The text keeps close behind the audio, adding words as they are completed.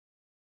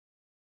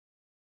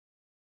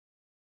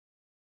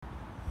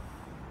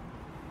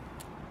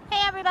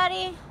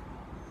everybody.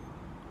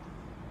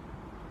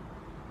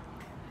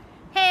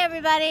 Hey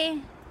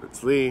everybody.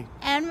 It's Lee.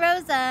 And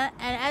Rosa.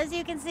 And as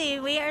you can see,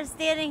 we are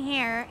standing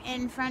here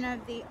in front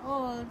of the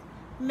old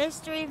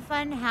Mystery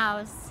Fun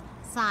House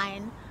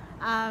sign.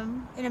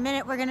 In a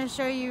minute we're going to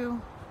show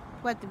you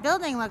what the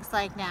building looks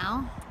like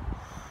now.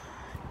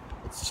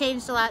 It's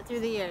changed a lot through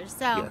the years.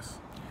 So yes.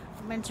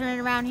 I'm going to turn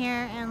it around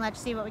here and let's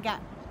see what we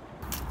got.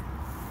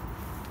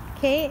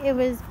 Okay, it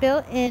was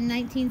built in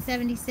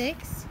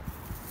 1976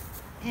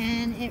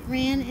 and it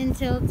ran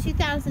until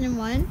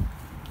 2001.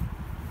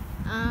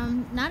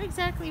 Not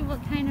exactly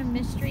what kind of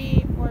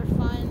mystery or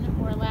fun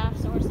or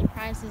laughs or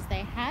surprises they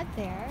had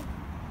there.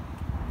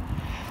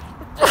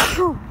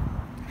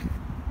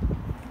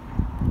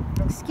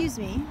 Excuse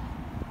me.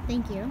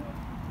 Thank you.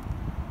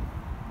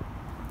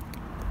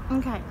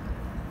 Okay.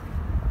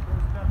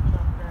 There's nothing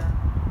up there.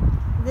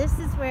 This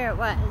is where it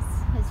was,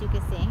 as you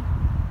can see.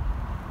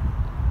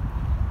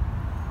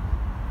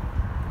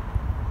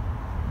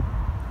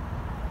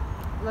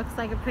 Looks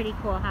like a pretty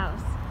cool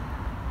house.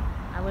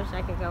 I wish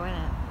I could go in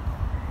it.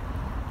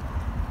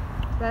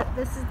 But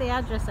this is the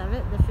address of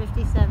it, the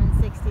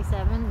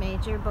 5767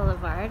 Major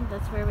Boulevard.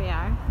 That's where we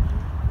are.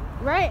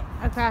 Right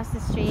across the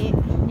street,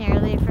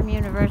 nearly from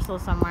Universal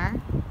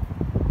somewhere.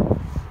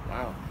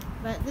 Wow.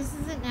 But this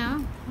is it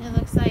now. It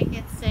looks like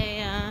it's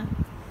a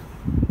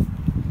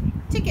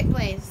ticket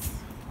place.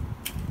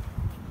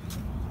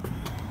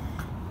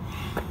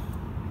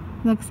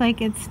 Looks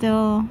like it's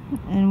still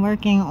in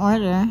working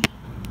order.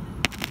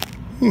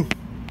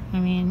 I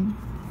mean,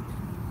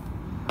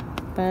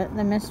 but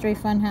the Mystery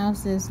Fun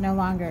House is no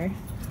longer.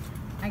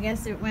 I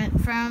guess it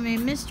went from a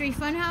Mystery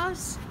Fun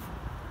House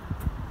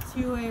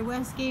to a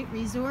Westgate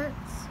Resorts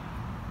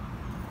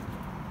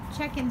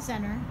check-in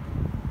center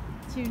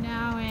to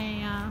now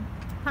a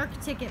park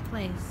ticket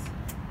place.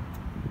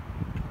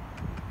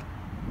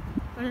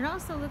 But it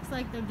also looks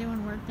like they're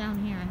doing work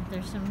down here.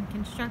 There's some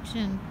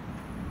construction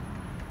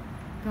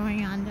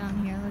going on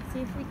down here. Let's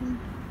see if we can...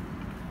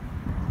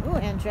 Oh,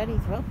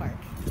 Andretti Thrill Park.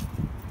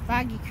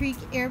 Boggy Creek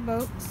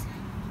Airboats.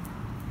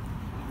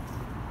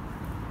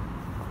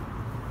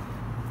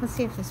 Let's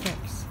see if this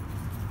works.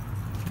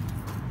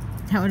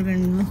 That would have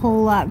been a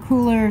whole lot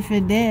cooler if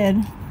it did.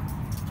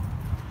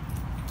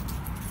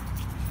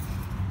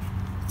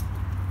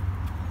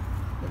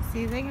 Let's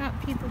see, they got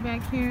people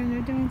back here and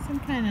they're doing some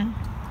kind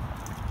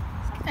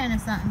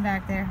of something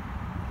back there.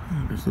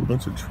 There's a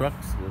bunch of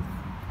trucks with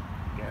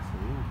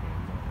gasoline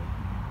cans on them.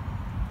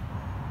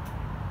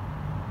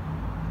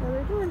 So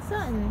they're doing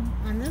something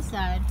on this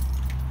side.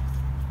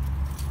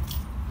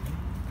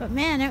 But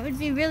man, it would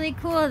be really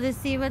cool to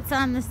see what's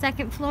on the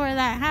second floor of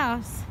that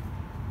house.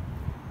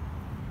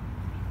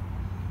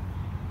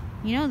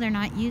 You know they're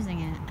not using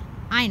it.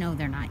 I know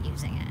they're not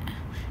using it.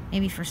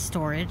 Maybe for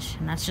storage,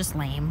 and that's just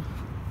lame.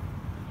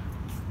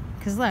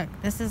 Because look,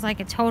 this is like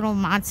a total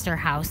monster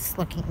house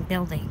looking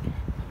building.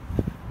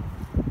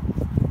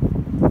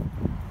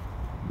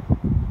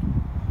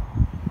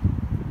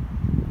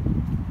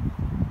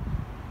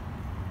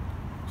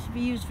 Should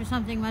be used for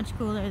something much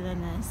cooler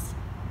than this.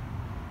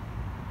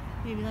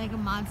 Maybe like a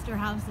monster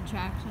house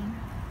attraction.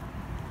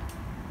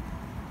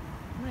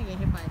 I'm gonna get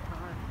hit by a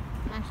car.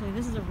 Actually,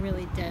 this is a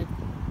really dead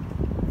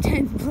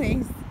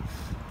place.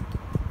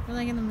 We're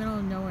like in the middle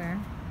of nowhere.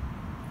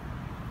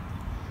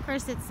 Of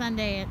course, it's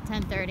Sunday at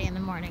 10:30 in the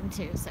morning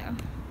too, so.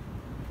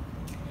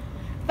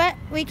 But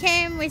we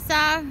came, we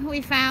saw,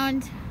 we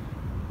found,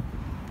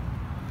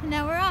 and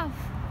now we're off.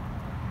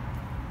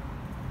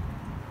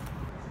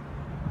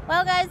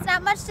 Well guys,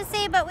 not much to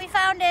see, but we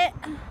found it.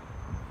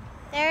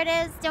 There it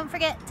is. Don't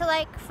forget to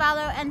like,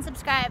 follow, and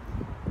subscribe.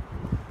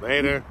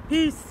 Later.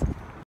 Peace.